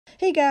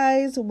Hey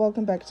guys,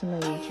 welcome back to my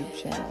YouTube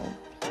channel.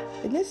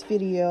 In this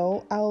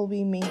video, I'll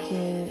be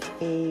making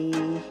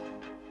I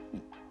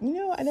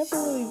never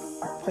really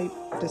quite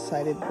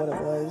decided what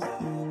it was.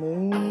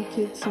 Moon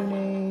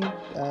Kitsune,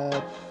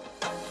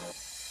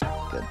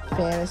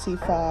 fantasy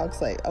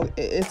fox,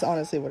 it's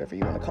honestly whatever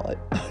you want to call it.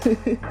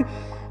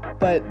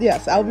 But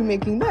yes, I'll be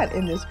making that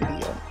in this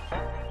video.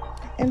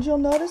 And you'll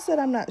notice that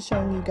I'm not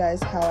showing you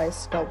guys how I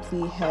sculpt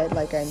the head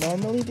like I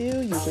normally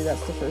do. Usually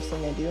that's the first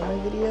thing I do in my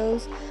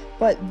videos.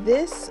 But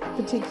this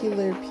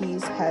particular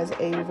piece has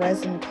a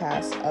resin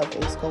cast of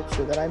a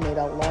sculpture that I made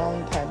a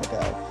long time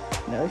ago.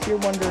 Now, if you're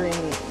wondering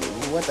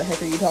what the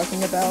heck are you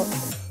talking about,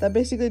 that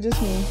basically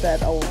just means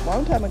that a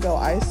long time ago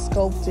I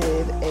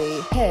sculpted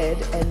a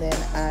head and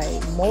then I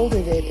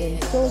molded it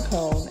in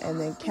silicone and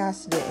then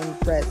casted it in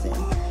resin.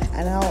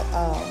 And I'll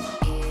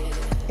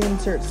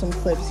insert some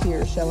clips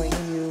here showing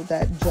you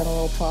that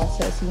general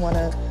process. You want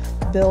to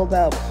build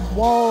up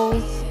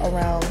walls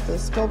around the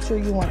sculpture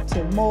you want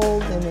to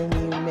mold, and then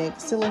you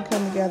mix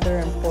silicone together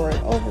and pour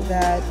it over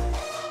that,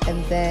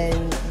 and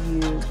then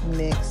you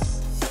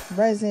mix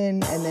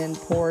resin and then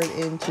pour it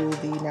into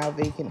the now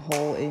vacant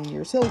hole in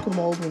your silicone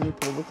mold when you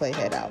pull the clay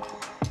head out.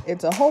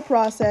 It's a whole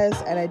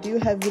process, and I do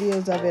have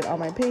videos of it on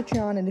my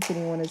Patreon, and if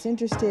anyone is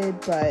interested,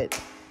 but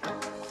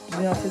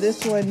for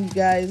this one you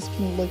guys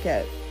can look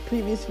at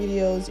previous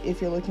videos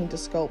if you're looking to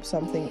sculpt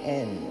something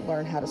and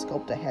learn how to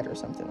sculpt a head or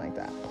something like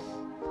that.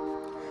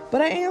 But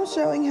I am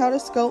showing how to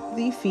sculpt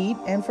the feet,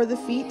 and for the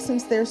feet,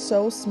 since they're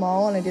so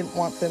small and I didn't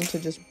want them to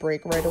just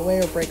break right away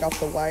or break off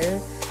the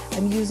wire,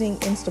 I'm using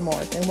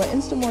Instamorph. And what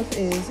Instamorph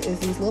is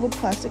these little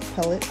plastic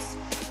pellets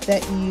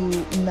that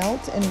you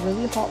melt in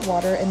really hot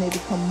water and they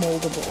become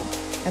moldable.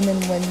 And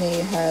then when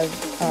they have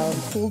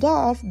cooled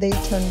off, they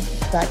turn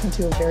back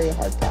into a very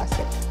hard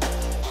plastic.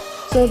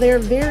 So they're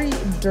very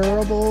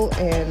durable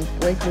and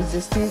break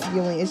resistant. The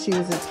only issue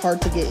is it's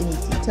hard to get any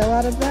detail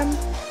out of them.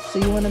 So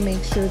you want to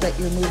make sure that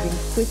you're moving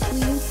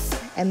quickly,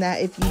 and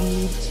that if you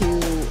need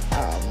to,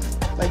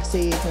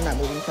 say if you're not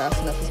moving fast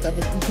enough and stuff,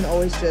 you can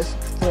always just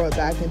throw it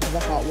back into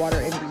the hot water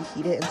and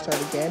reheat it and start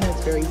again.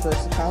 It's very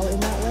versatile in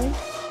that way.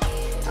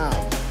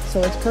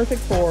 So it's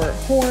perfect for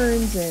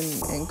horns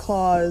and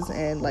claws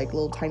and like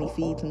little tiny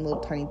feet and little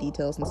tiny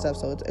details and stuff.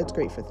 So it's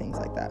great for things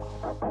like that.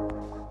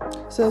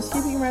 So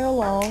skipping right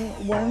along,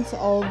 once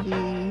all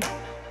the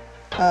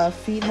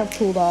feet have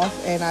cooled off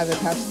and I've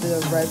attached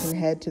the resin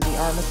head to the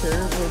armature,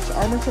 which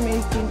armature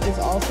making is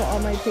also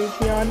on my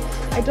Patreon.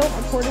 I don't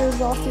record it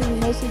as often,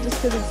 mostly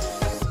just because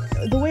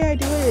the way I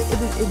do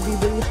it'd be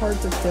really hard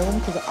to film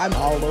because I'm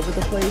all over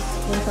the place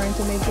when trying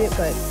to make it,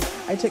 but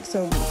I took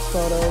some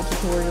photo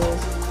tutorials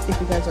if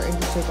you guys are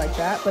interested like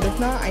that. But if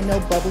not, I know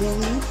Bubbly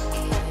Leaf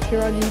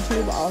here on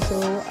YouTube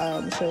also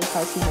shows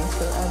how she makes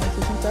her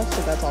armatures and stuff,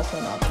 so that's also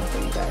an option for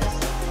you guys.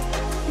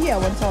 But yeah,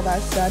 once all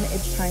that's done,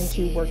 it's time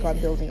to work on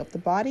building up the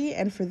body,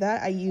 and for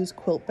that I use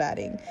Quilt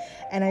Batting,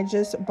 and I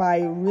just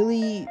buy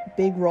really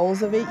big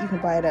rolls of it. You can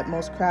buy it at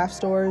most craft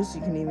stores,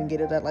 you can even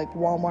get it at like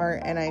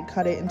Walmart, and I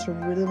cut it into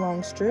really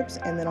long strips,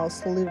 and then I'll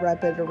slowly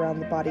wrap it around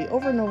the body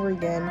over and over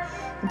again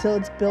until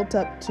it's built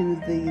up to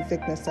the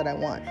thickness that I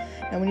want.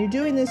 Now when you're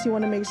doing this, you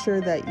want to make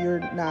sure that you're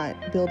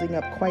not building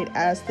up quite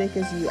as thick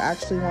as you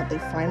actually want the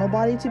final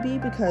body to be,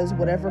 because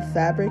whatever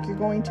fabric you're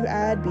going to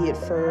add, be it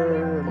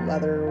fur,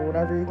 leather, or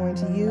whatever you're going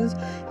to use,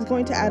 is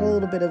going to add a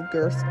little bit of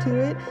girth to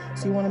it.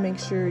 So you want to make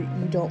sure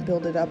you don't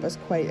build it up as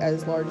quite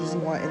as large as you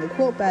want in the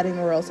quilt batting,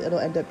 or else it'll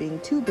end up being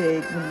too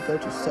big when you go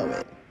to sew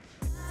it.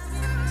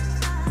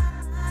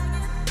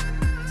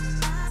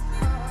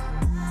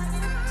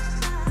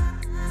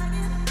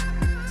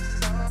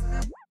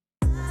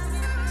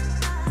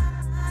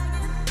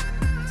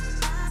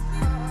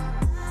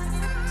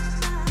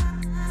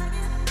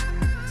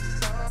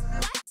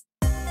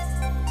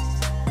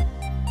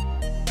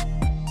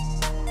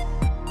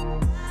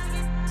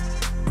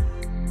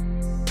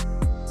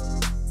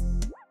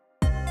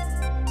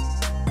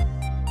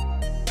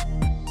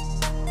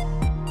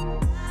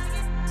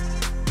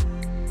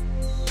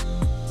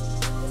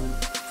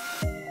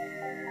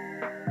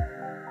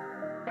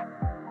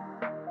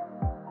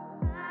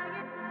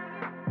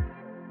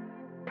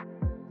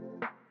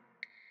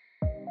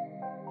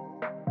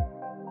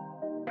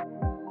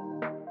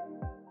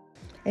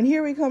 And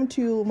here we come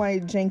to my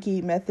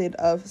janky method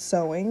of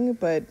sewing,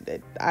 but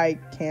I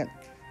can't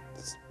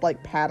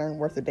pattern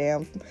worth a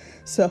damn,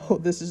 so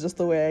this is just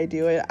the way I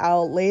do it.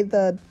 I'll lay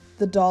the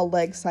doll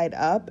leg side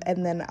up,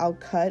 and then I'll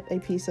cut a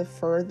piece of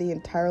fur the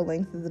entire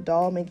length of the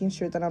doll, making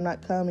sure that I'm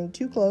not coming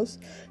too close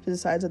to the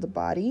sides of the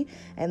body,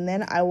 and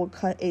then I will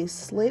cut a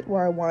slit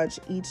where I want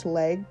each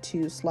leg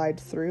to slide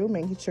through,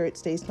 making sure it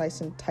stays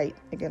nice and tight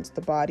against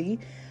the body.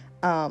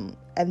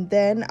 And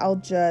then I'll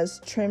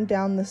just trim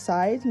down the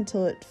sides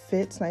until it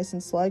fits nice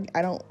and snug.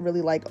 I don't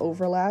really like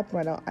overlap.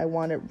 I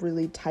want it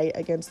really tight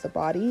against the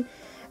body.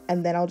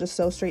 And then I'll just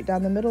sew straight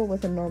down the middle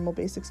with a normal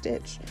basic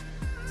stitch.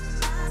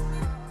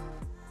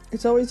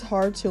 It's always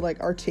hard to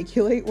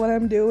articulate what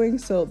I'm doing,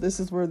 so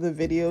this is where the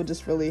video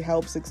just really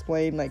helps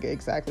explain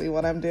exactly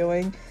what I'm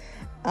doing.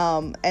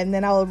 And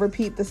then I'll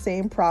repeat the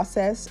same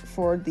process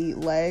for the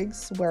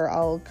legs, where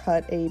I'll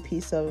cut a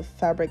piece of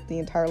fabric the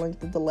entire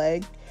length of the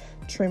leg,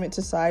 trim it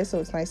to size so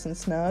it's nice and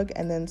snug,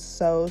 and then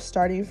sew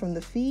starting from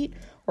the feet,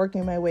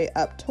 working my way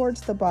up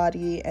towards the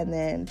body, and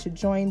then to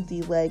join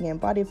the leg and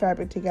body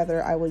fabric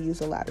together, I will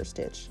use a ladder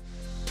stitch.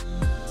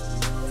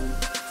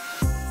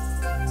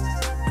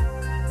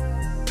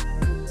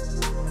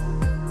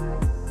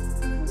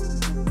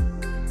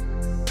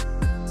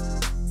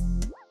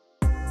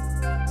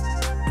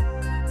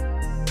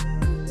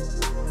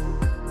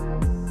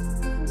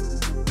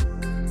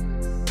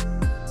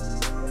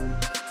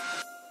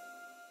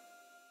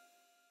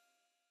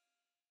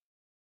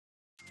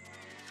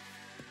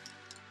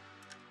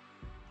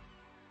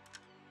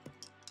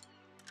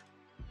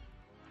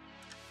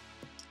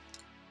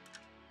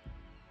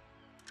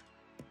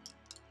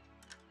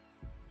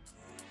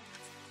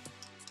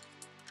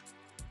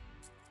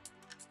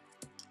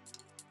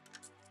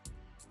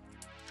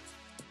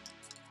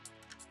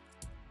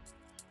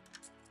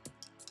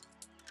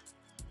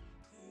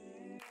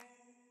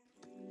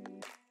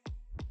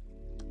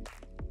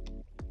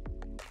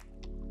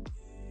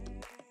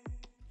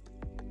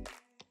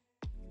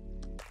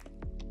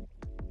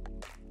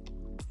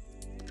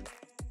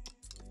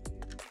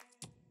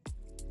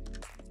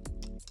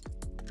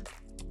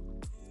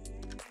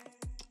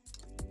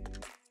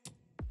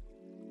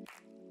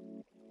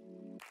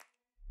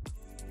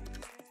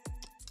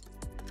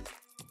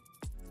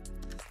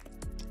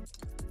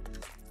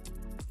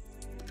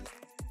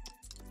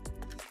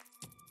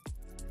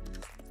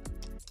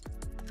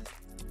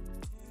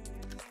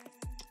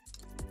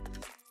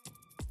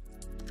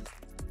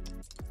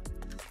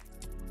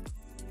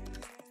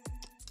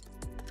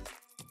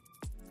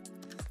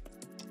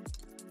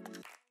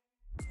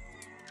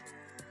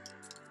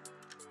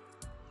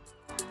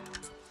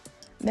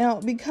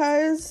 Now,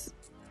 because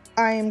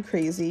I am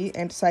crazy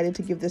and decided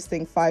to give this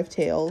thing 5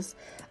 tails,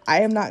 I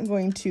am not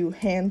going to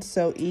hand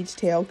sew each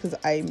tail because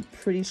I'm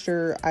pretty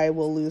sure I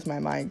will lose my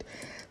mind.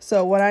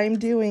 So what I'm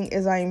doing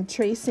is I'm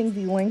tracing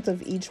the length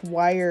of each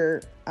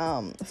wire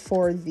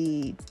for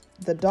the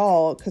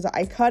doll, because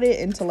I cut it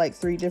into like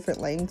 3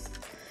 different lengths,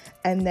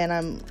 and then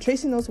I'm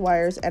tracing those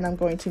wires, and I'm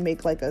going to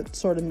make like a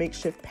sort of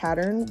makeshift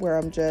pattern where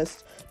I'm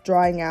just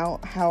drawing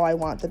out how I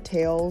want the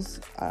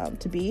tails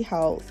to be,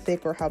 how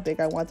thick or how big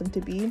I want them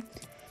to be.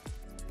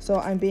 So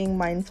I'm being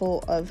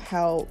mindful of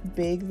how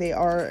big they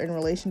are in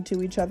relation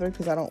to each other,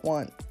 because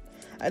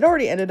it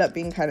already ended up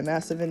being kind of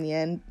massive in the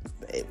end.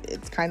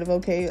 It's kind of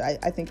okay.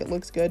 I think it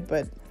looks good,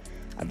 but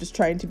I'm just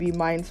trying to be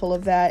mindful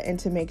of that and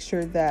to make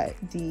sure that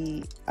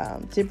the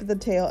tip of the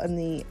tail and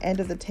the end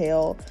of the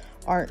tail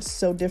aren't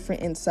so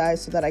different in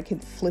size, so that I can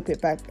flip it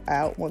back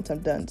out once I'm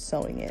done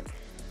sewing it.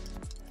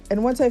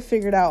 And once I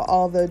figured out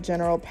all the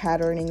general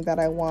patterning that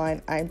I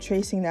want, I'm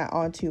tracing that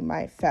onto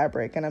my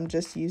fabric, and I'm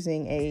just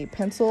using a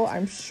pencil.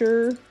 I'm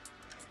sure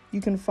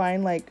you can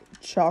find like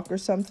chalk or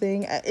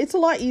something. It's a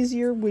lot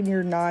easier when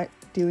you're not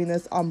doing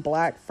this on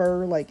black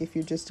fur. Like if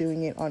you're just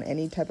doing it on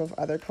any type of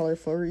other color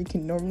fur, you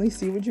can normally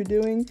see what you're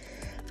doing.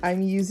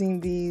 I'm using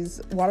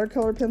these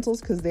watercolor pencils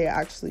because they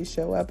actually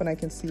show up and I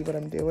can see what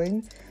I'm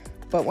doing.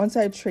 But once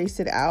I trace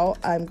it out,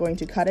 I'm going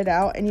to cut it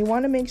out. And you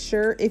want to make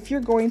sure, if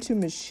you're going to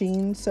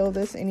machine sew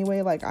this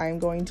anyway, like I'm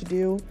going to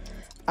do,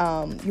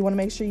 you want to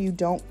make sure you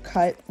don't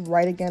cut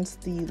right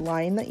against the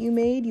line that you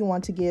made. You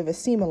want to give a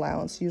seam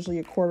allowance, usually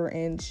a 1/4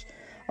 inch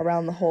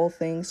around the whole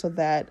thing, so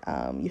that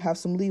you have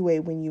some leeway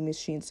when you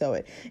machine sew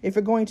it. If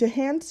you're going to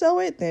hand sew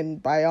it, then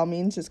by all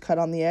means just cut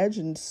on the edge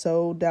and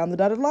sew down the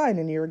dotted line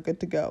and you're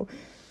good to go.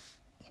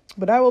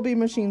 But I will be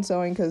machine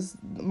sewing because,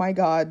 my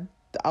God,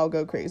 I'll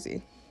go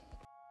crazy.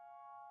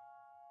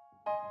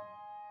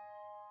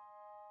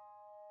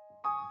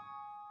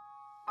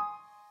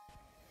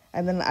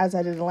 And then, as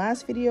I did in the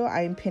last video,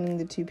 I'm pinning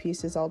the 2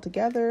 pieces all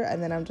together,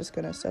 and then I'm just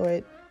going to sew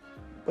it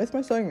with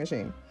my sewing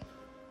machine,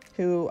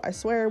 who I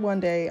swear one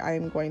day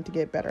I'm going to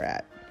get better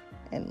at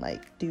and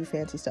like do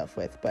fancy stuff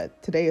with,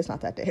 but today is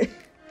not that day.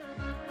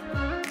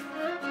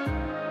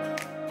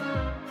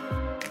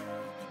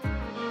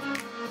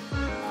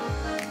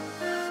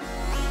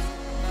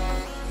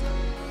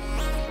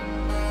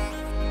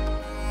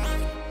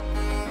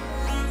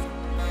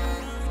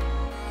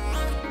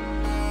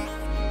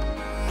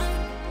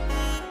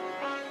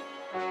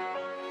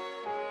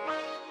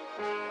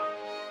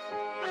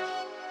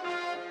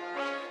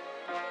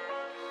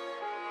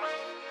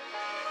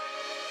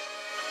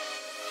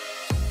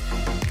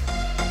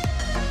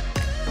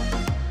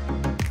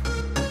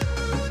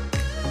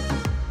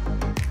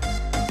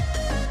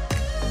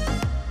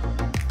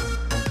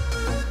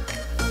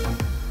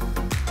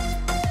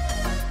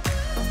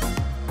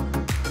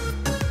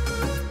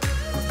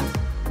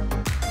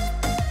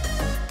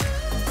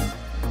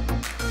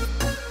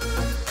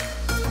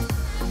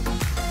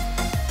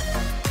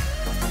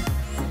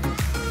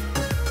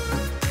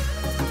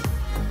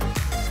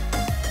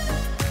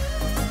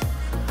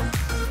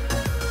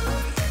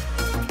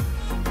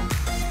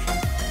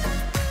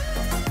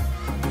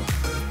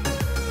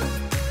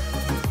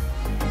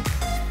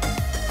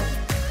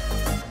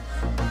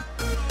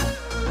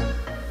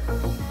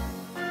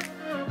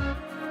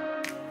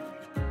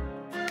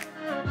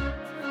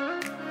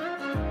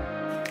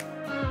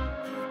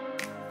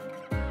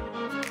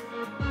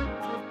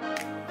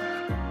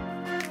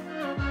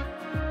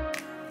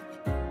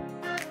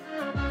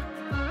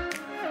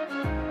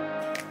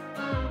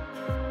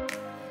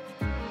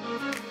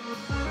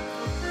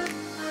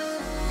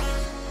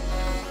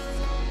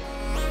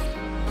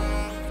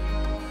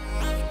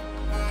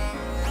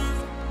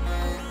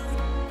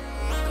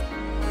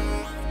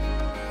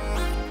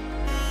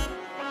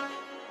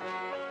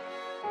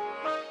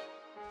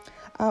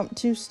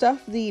 To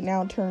stuff the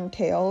now turned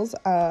tails,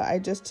 I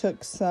just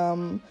took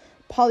some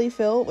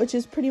polyfill, which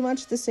is pretty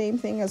much the same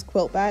thing as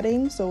quilt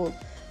batting. So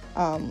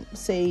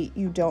say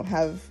you don't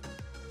have,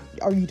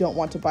 or you don't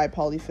want to buy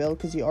polyfill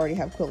because you already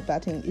have quilt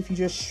batting. If you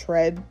just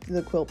shred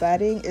the quilt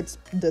batting, it's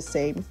the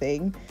same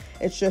thing.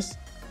 It's just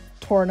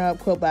torn up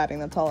quilt batting,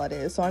 that's all it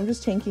is. So I'm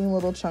just taking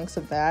little chunks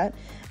of that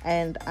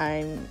and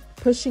I'm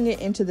pushing it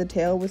into the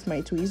tail with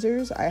my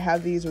tweezers. I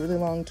have these really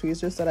long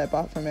tweezers that I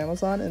bought from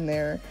Amazon and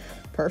they're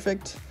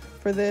perfect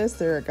for this.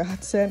 They're a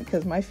godsend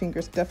because my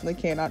fingers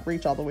definitely cannot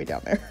reach all the way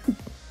down there.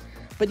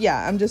 But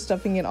yeah, I'm just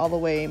stuffing it all the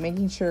way,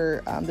 making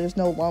sure there's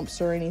no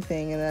lumps or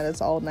anything and that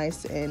it's all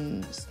nice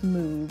and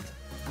smooth.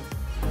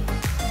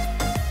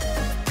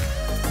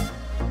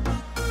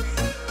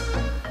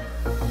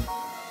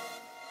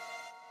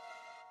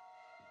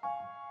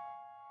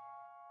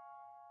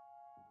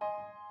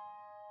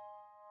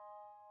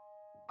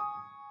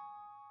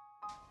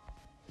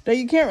 Now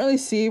you can't really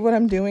see what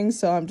I'm doing,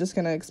 so I'm just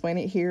going to explain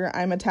it here.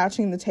 I'm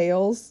attaching the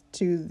tails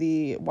to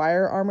the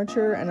wire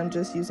armature and I'm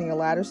just using a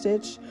ladder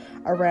stitch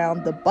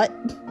around the butt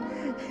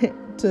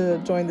to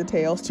join the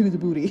tails to the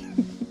booty.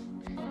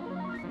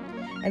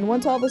 And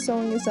once all the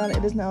sewing is done,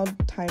 it is now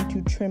time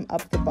to trim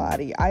up the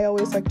body. I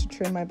always like to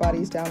trim my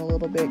bodies down a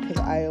little bit because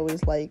I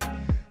always like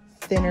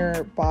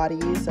thinner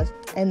bodies,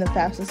 and the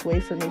fastest way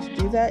for me to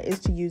do that is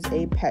to use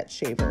a pet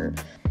shaver.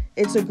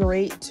 It's a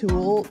great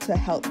tool to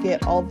help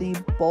get all the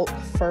bulk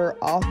fur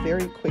off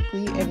very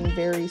quickly and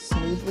very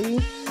smoothly.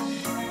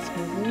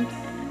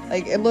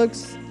 Like it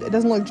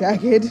doesn't look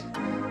jagged.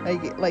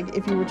 Like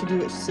if you were to do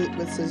it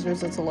with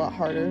scissors, it's a lot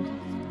harder.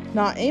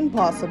 Not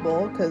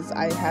impossible, because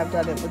I have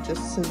done it with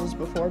just scissors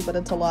before, but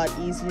it's a lot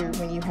easier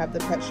when you have the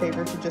pet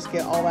shaver to just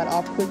get all that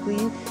off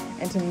quickly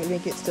and to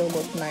make it still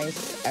look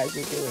nice as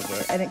you're doing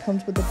it. And it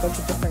comes with a bunch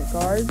of different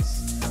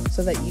guards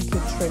so that you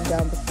can trim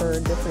down the fur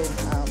in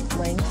different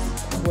lengths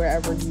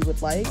wherever you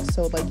would like.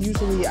 So like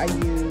usually I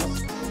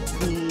use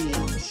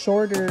the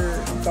shorter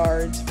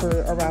guards for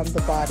around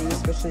the body,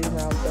 especially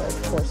around the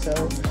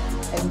torso.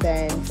 And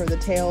then for the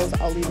tails,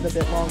 I'll leave it a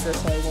bit longer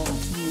so I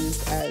won't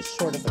use as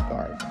short of a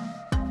guard.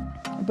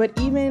 But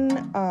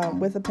even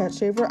with a pet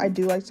shaver, I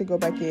do like to go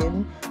back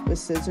in with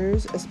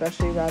scissors,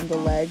 especially around the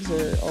legs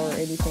or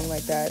anything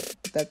like that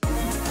the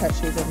pet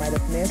shaver might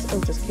have missed or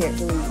just can't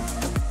really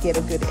get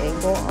a good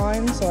angle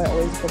on. So I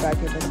always go back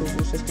in with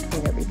scissors just to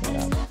clean everything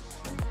up.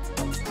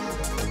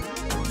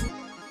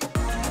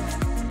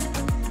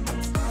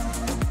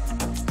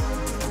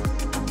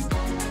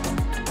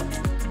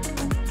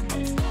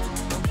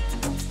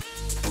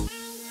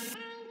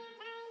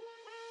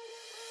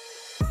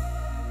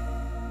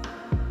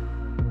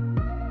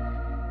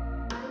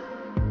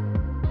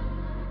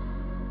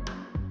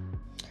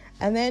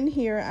 And then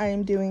here I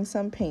am doing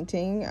some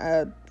painting.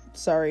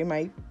 Sorry,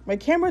 my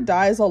camera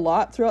dies a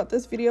lot throughout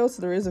this video,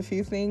 so there is a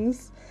few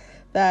things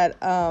that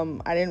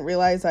I didn't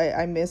realize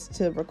I missed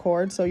to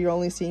record, so you're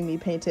only seeing me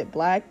paint it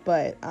black,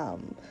 but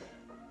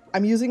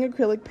I'm using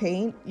acrylic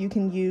paint. You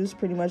can use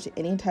pretty much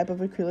any type of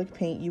acrylic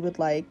paint you would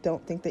like.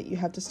 Don't think that you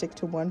have to stick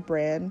to one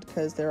brand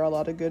because there are a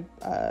lot of good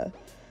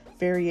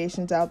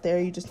variations out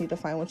there. You just need to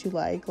find what you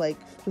like. Like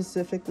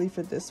specifically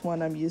for this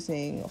one, I'm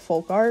using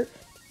folk art.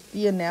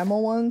 The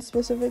enamel one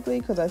specifically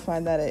because I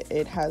find that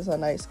it has a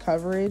nice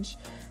coverage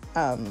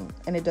and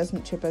it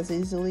doesn't chip as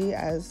easily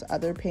as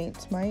other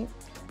paints might,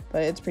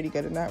 but it's pretty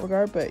good in that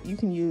regard. But you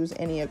can use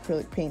any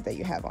acrylic paint that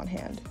you have on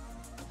hand.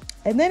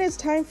 And then it's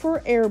time for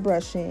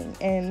airbrushing,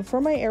 and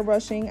for my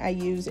airbrushing I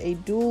use a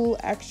dual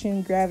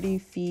action gravity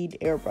feed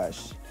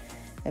airbrush,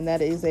 and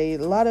that is a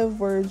lot of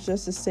words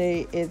just to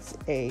say it's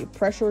a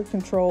pressure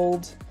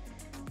controlled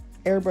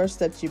airbrush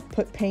that you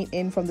put paint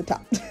in from the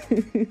top.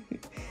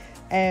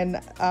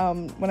 And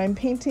when I'm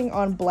painting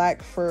on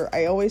black fur,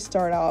 I always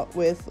start out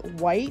with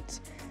white.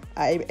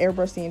 I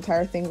airbrush the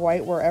entire thing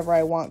white wherever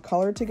I want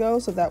color to go,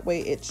 so that way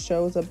it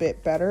shows a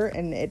bit better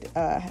and it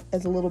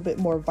is a little bit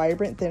more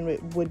vibrant than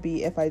it would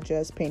be if I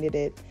just painted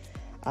it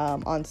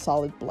on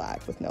solid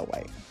black with no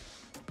white.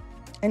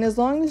 And as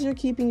long as you're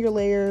keeping your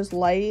layers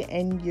light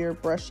and you're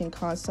brushing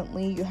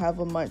constantly, you have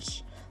a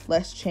much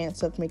less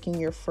chance of making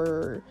your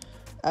fur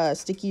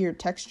sticky or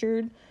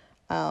textured.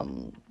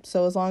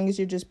 So as long as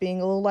you're just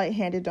being a little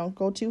light-handed, don't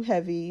go too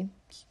heavy,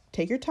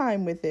 take your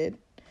time with it,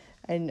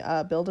 and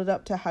build it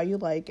up to how you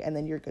like, and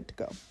then you're good to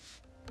go.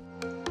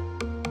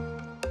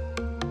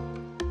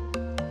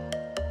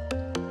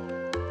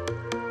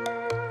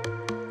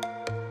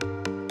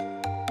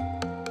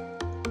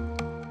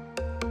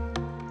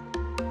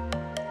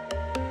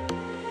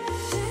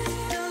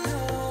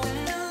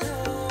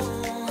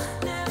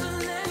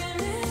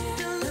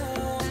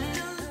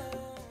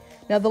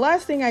 Now the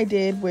last thing I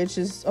did, which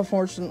is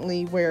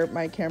unfortunately where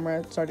my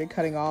camera started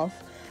cutting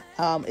off,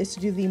 is to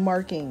do the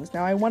markings.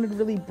 Now I wanted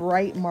really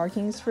bright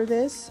markings for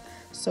this,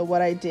 so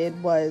what I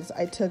did was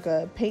I took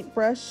a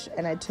paintbrush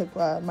and I took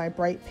my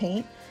bright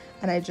paint.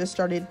 and I just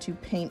started to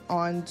paint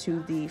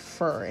onto the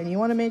fur. And you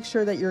want to make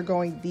sure that you're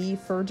going the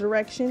fur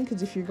direction,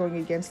 because if you're going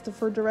against the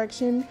fur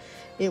direction,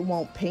 it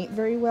won't paint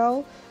very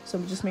well. So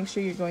just make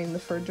sure you're going the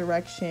fur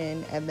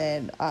direction, and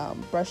then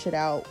brush it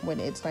out when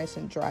it's nice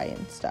and dry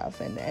and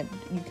stuff. And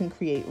you can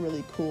create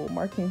really cool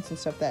markings and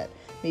stuff that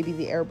maybe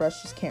the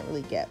airbrush just can't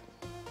really get.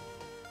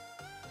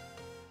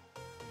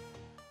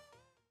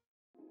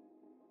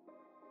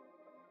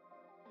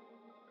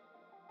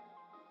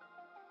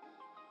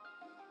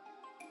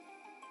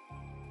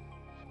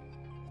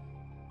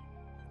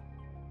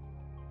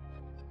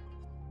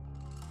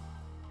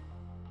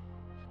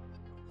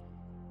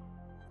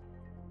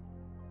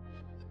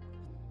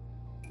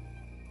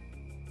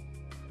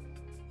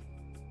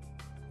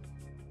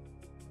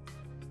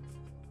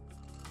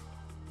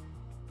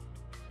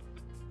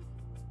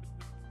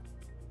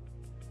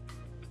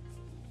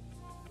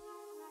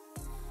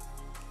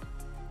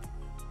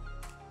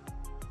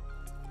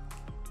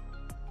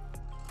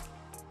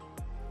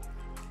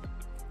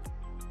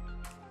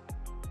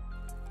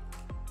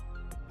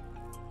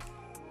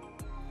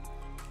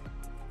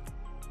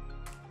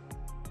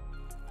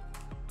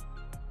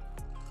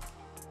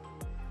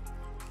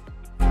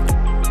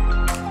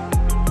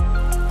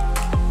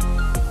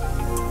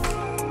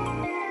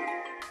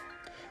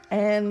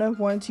 And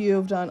once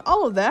you've done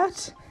all of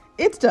that,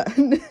 it's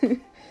done.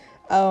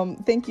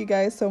 Thank you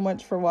guys so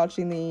much for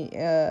watching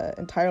the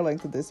entire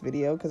length of this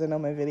video, because I know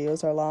my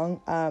videos are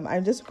long.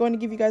 I'm just going to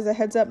give you guys a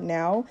heads up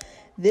now.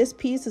 This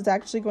piece is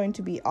actually going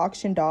to be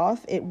auctioned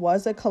off. It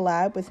was a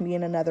collab with me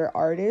and another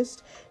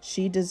artist.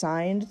 She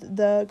designed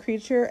the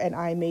creature and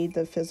I made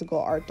the physical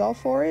art doll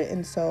for it,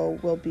 and so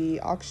we'll be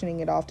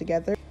auctioning it off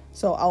together.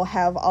 So I'll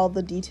have all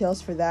the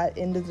details for that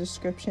in the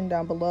description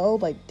down below,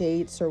 like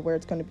dates or where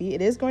it's going to be.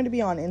 It is going to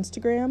be on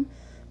Instagram.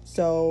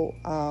 So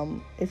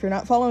if you're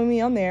not following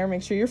me on there,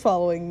 make sure you're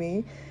following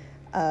me.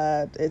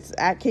 It's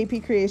at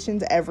KP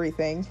Creations,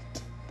 everything.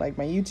 Like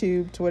my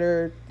YouTube,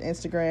 Twitter,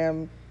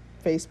 Instagram,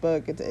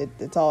 Facebook,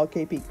 it's all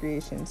KP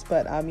Creations.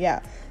 But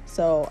yeah,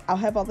 so I'll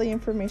have all the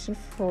information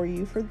for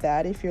you for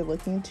that if you're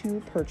looking to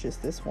purchase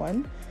this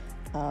one.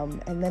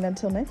 And then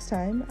until next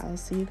time, I'll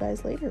see you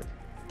guys later.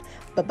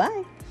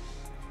 Bye-bye.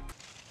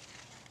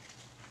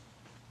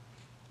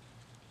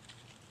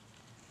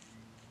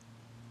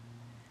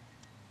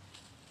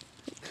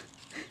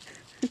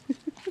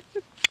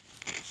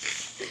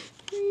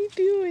 What are you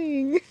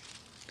doing?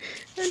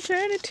 I'm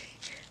trying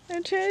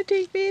to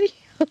take video.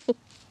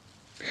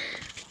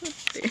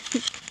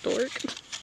 Dork.